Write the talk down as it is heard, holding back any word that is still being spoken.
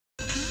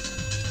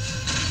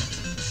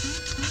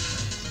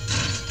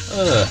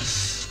earth?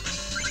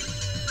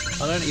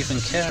 I don't even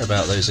care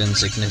about those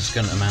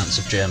insignificant amounts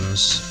of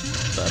gems,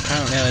 but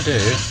apparently I do.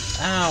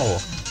 Ow!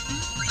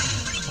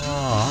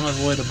 Oh,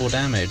 unavoidable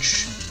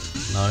damage.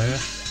 No.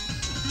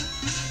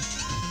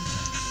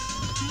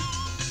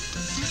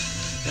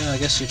 Yeah, I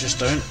guess you just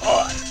don't.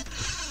 Oh,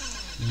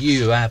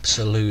 you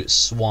absolute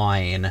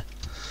swine.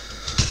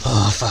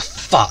 Oh, for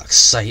fuck's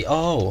sake.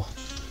 Oh!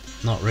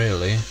 Not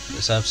really.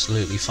 It's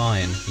absolutely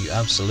fine. You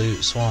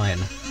absolute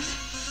swine.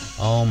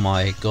 Oh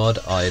my god,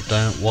 I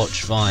don't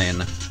watch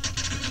Vine.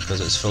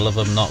 Because it's full of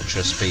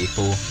obnoxious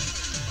people.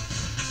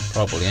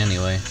 Probably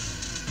anyway.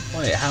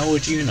 Wait, how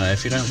would you know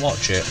if you don't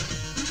watch it?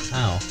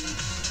 How?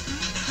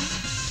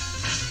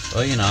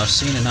 Well, you know, I've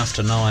seen enough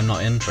to know I'm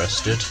not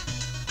interested.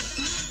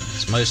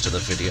 It's most of the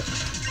video.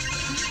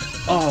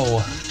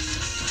 Oh!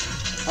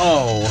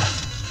 Oh!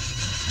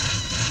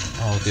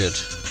 Oh, good.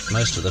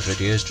 Most of the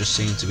videos just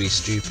seem to be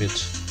stupid.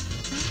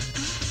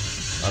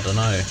 I don't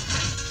know.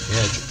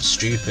 Yeah,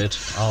 stupid.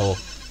 Oh.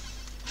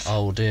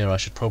 Oh dear, I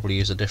should probably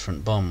use a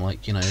different bomb,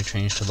 like, you know,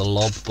 change to the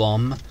lob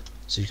bomb,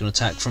 so you can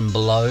attack from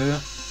below.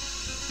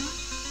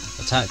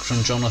 Attack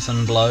from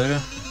Jonathan Blow.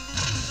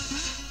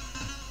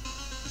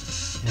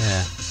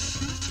 Yeah.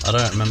 I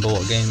don't remember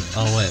what game...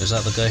 Oh wait, was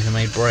that the guy who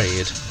made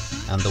Braid?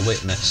 And The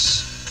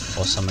Witness?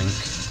 Or something?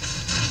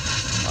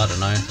 I don't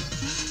know.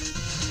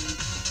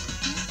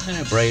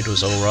 Yeah, Braid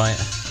was alright.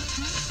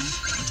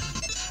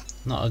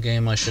 Not a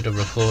game I should have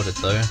recorded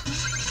though.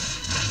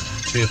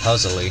 Too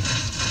puzzly.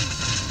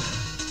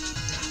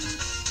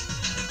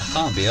 I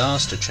can't be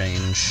asked to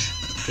change.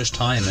 Just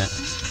time it.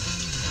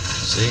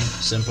 See?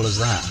 Simple as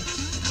that.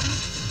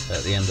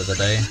 At the end of the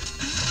day.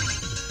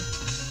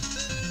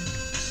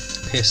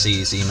 Piss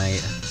easy,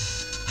 mate.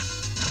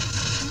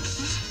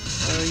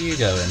 Where are you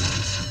going?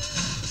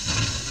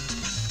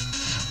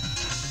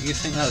 Do you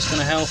think that's going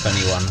to help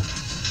anyone?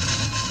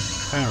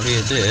 Apparently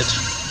it did.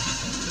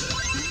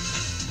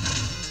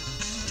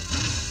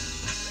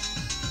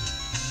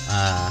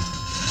 Ah.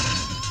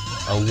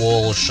 A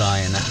wall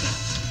shine.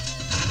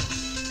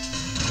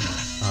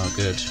 Oh,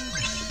 good.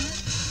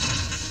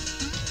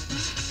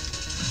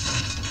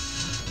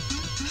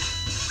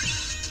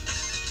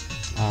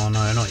 Oh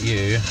no, not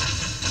you.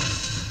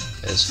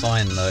 It's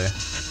fine though.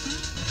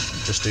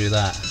 Just do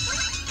that.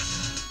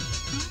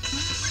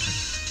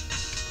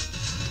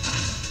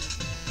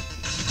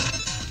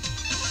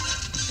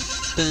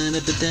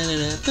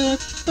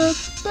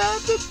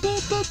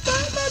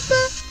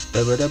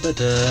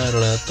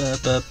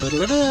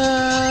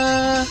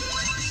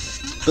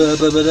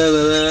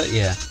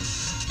 Yeah.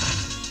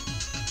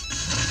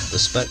 The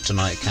Spectre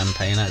Knight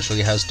campaign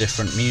actually has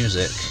different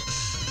music.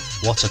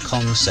 What a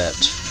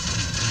concept.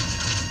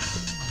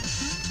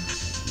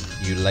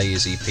 You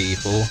lazy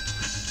people.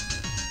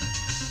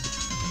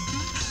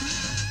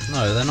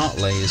 No, they're not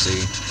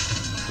lazy.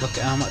 Look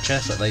at how much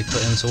effort they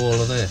put into all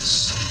of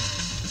this.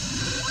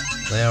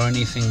 They are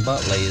anything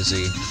but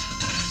lazy.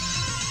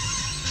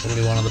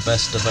 Probably one of the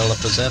best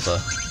developers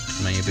ever,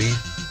 maybe.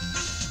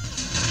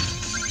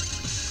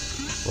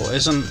 Or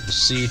isn't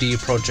CD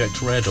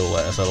Projekt Red or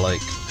whatever,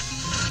 like,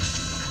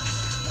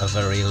 a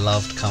very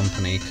loved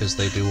company because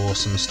they do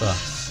awesome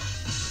stuff?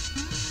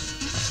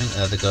 I think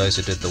they're the guys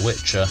who did The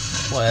Witcher.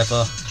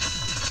 Whatever.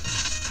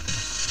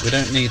 We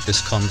don't need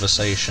this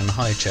conversation.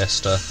 Hi,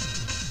 Chester.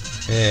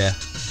 Here,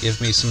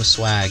 give me some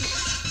swag.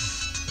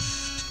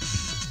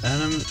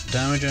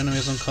 Damage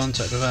enemies on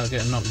contact without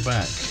getting knocked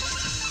back.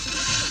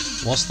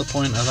 What's the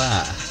point of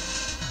that?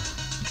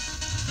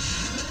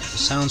 It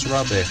sounds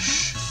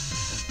rubbish.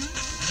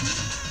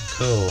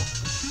 Cool.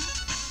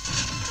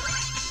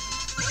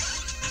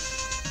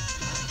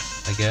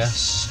 I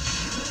guess.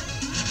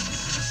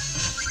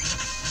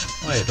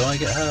 Wait, do I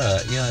get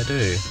hurt? Yeah, I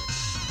do.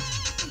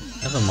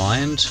 Never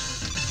mind.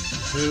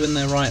 Who in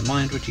their right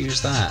mind would use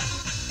that?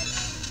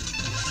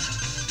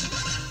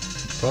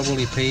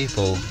 Probably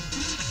people.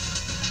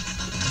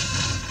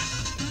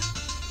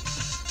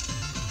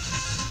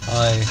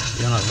 Hi,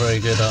 you're not very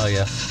good, are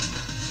you?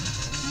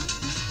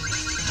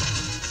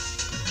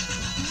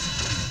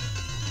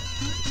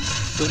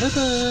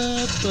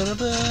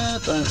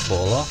 Don't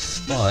fall off.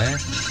 Bye.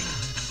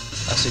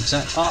 That's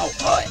exact. Oh,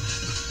 aye.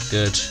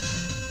 Good.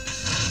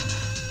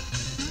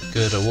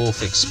 Good, a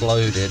wolf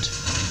exploded.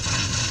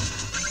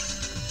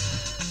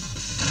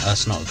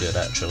 That's not good,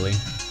 actually.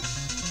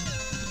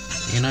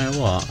 You know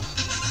what?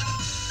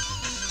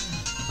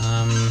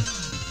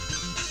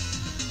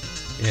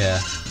 Yeah.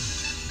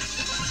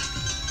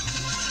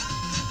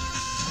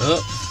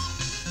 Oh.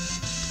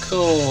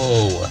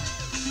 Cool.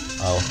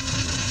 Oh.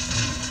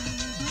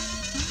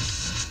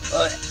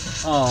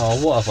 Oh,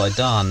 what have I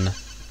done?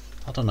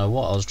 I don't know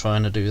what I was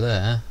trying to do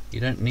there.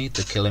 You don't need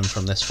to kill him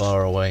from this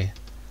far away.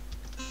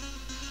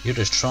 You're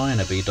just trying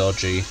to be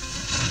dodgy.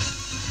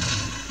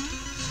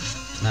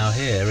 Now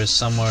here is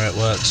somewhere it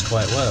works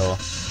quite well.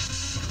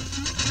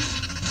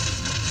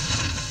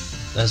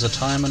 There's a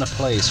time and a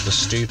place for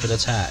stupid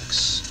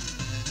attacks,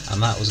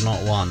 and that was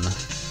not one.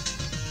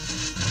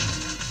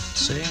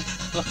 See?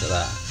 Look at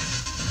that.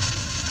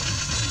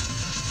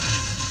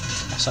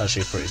 That's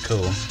actually pretty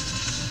cool.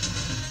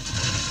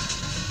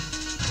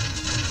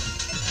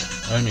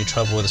 Only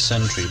trouble with a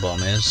sentry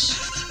bomb is,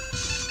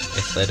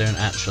 if they don't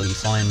actually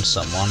find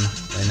someone,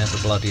 they never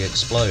bloody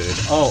explode.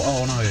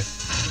 Oh no!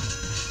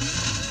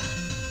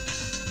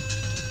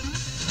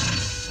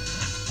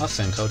 I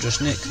think I'll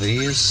just nick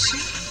these.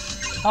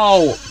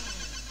 Oh!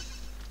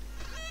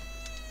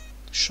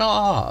 Shut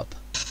up!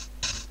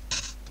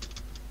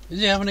 Is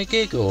he having a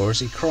giggle or is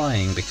he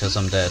crying because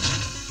I'm dead?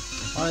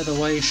 Either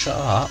way, shut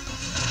up.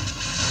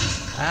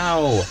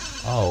 Ow!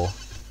 Oh.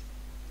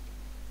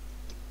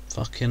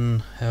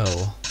 Fucking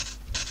hell.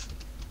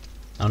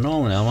 Now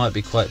normally I might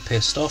be quite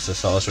pissed off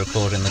if I was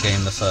recording the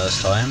game the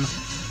first time,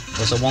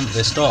 because I want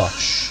this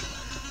dosh.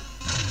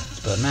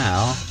 But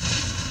now,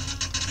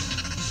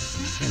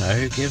 you know,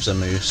 who gives a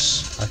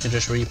moose? I can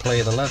just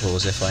replay the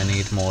levels if I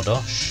need more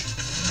dosh,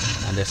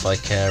 and if I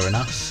care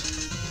enough.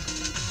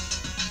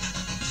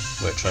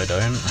 Which I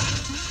don't.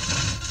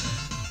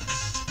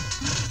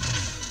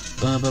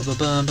 But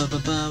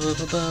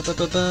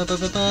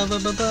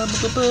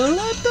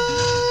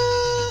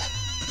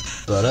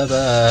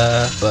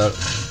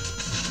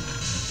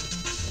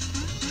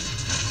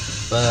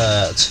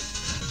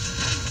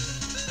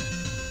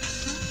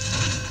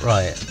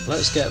right,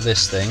 let's get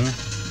this thing.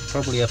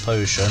 Probably a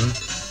potion.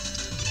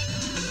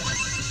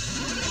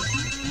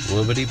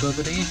 Woobity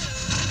boobity.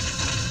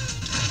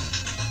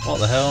 What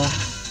the hell?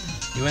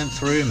 You went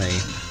through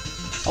me.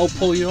 Oh,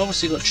 Paul, you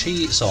obviously got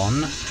cheats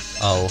on.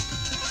 Oh,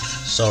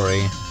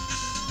 sorry.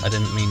 I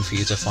didn't mean for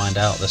you to find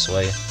out this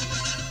way.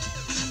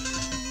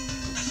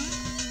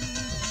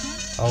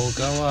 Oh,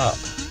 go up.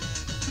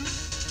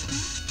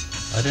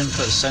 I didn't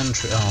put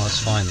sentry. Oh, that's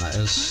fine, that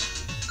is.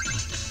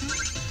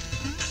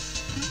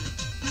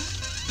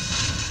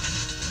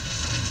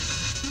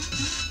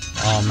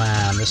 Oh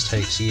man, this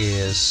takes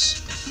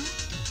years.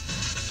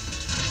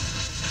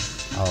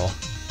 Oh.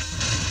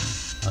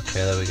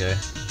 Okay, there we go.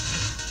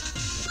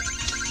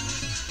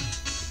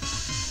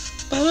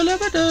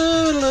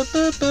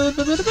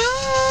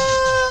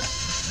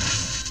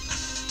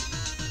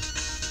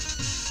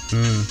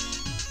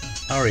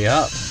 Hurry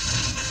up.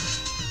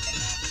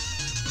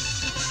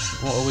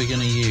 What are we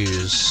gonna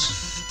use?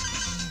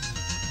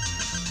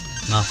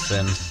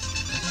 Nothing.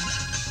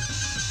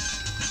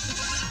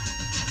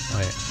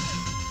 Wait.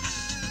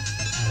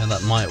 Yeah,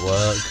 that might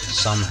work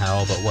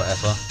somehow, but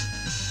whatever.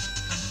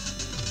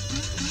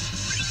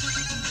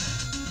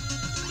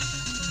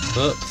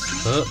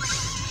 Oop.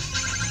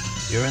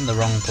 You're in the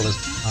wrong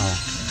position. Oh.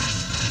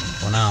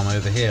 Well, now I'm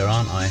over here,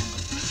 aren't I?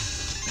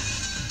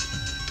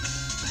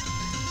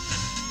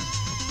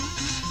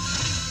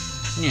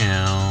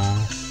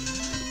 Meow.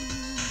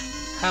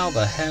 How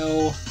the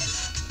hell?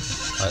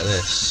 Like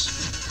this.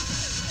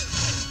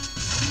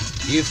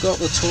 You've got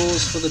the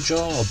tools for the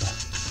job.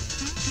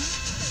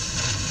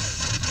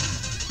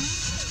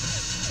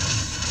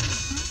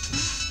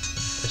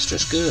 It's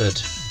just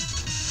good.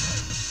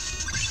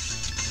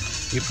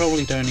 You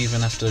probably don't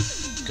even have to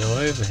go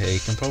over here. You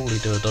can probably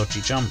do a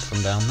dodgy jump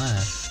from down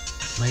there.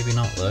 Maybe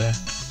not though.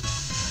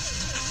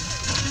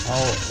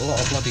 Oh, a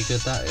lot of bloody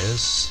good that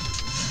is.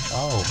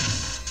 Oh.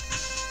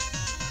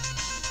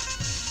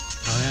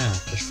 Oh yeah,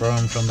 just throw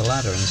him from the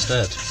ladder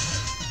instead.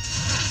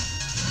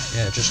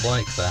 Yeah, just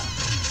like that.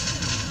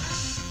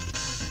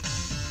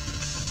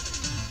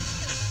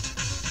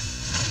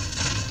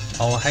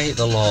 Oh, I hate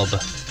the lob.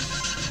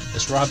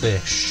 It's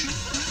rubbish.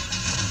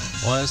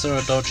 Why is there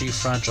a dodgy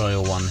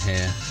fragile one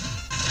here?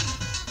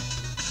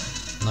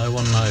 No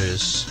one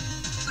knows.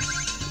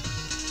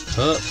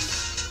 Hup.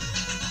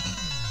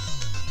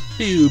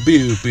 Pew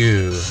pew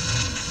pew.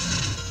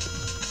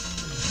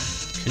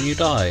 Can you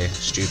die,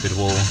 stupid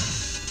wall?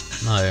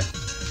 No.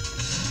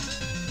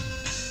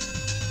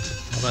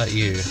 How about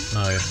you?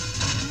 No.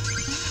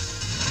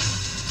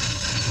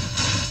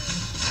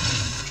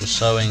 Just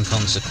so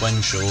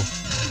inconsequential.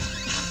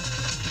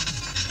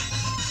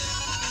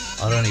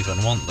 I don't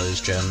even want those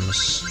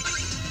gems.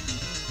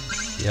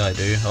 Yeah, I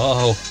do.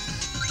 Oh!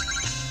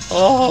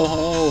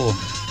 Oh!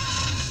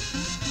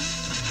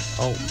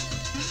 Oh!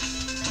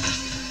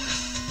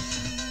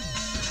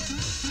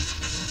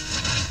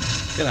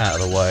 Get out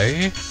of the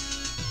way.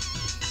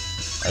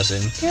 As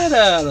in, get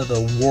out of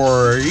the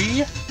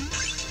way!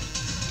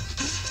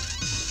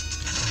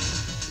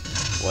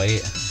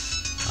 Wait.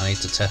 I need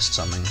to test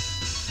something.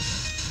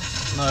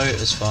 No,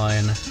 it's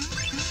fine.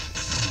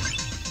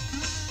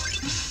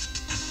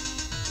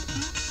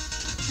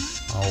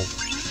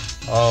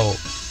 Oh,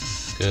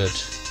 good.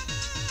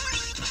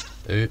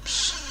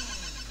 Oops.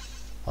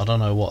 I don't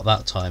know what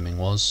that timing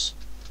was.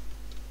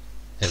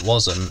 It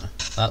wasn't.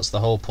 That's the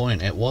whole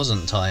point. It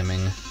wasn't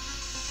timing.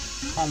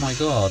 Oh my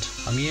god,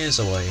 I'm years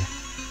away.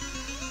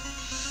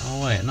 Oh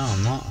wait, no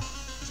I'm not.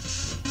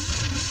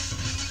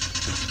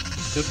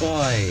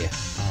 Goodbye.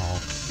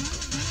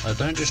 Oh,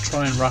 don't just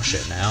try and rush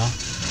it now.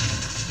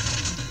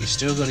 You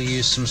still got to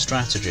use some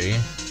strategy.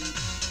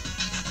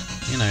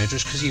 You know,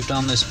 just because you've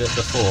done this bit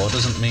before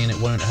doesn't mean it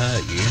won't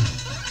hurt you.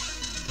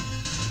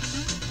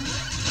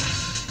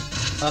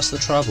 That's the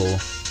trouble.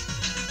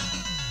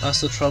 That's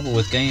the trouble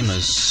with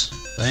gamers.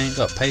 They ain't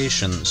got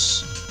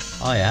patience.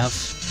 I have.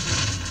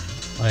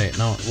 Wait,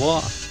 no,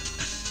 what?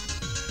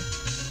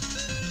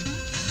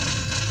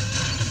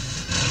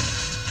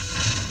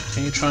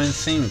 Can you try and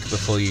think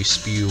before you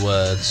spew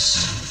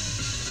words?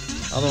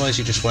 Otherwise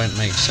you just won't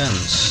make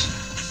sense.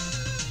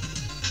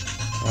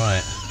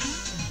 Right.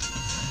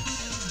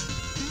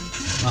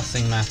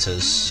 Nothing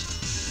matters.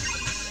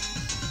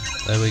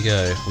 There we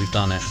go, we've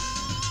done it.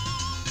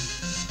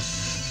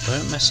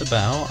 Don't mess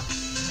about.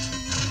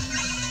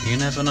 You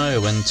never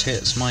know when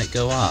tits might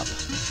go up.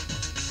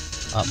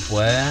 Up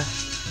where?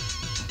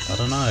 I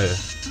don't know.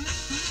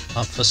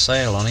 Up for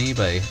sale on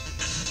eBay.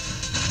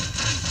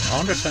 I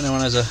wonder if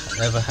anyone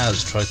ever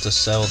has tried to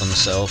sell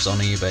themselves on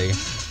eBay,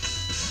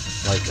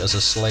 like as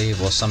a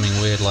slave or something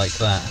weird like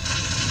that.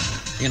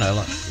 You know,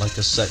 like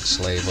a sex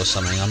slave or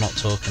something. I'm not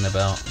talking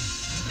about...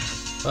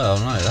 Well,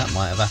 no, that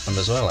might have happened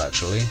as well,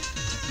 actually.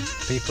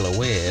 People are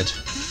weird.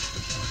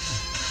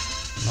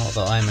 Not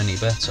that I'm any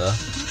better.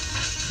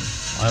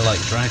 I like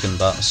dragon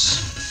butts.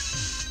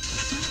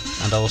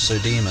 And also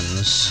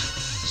demons.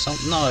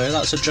 No,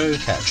 that's a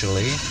joke,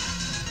 actually.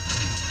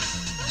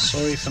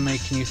 Sorry for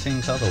making you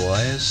think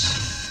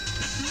otherwise.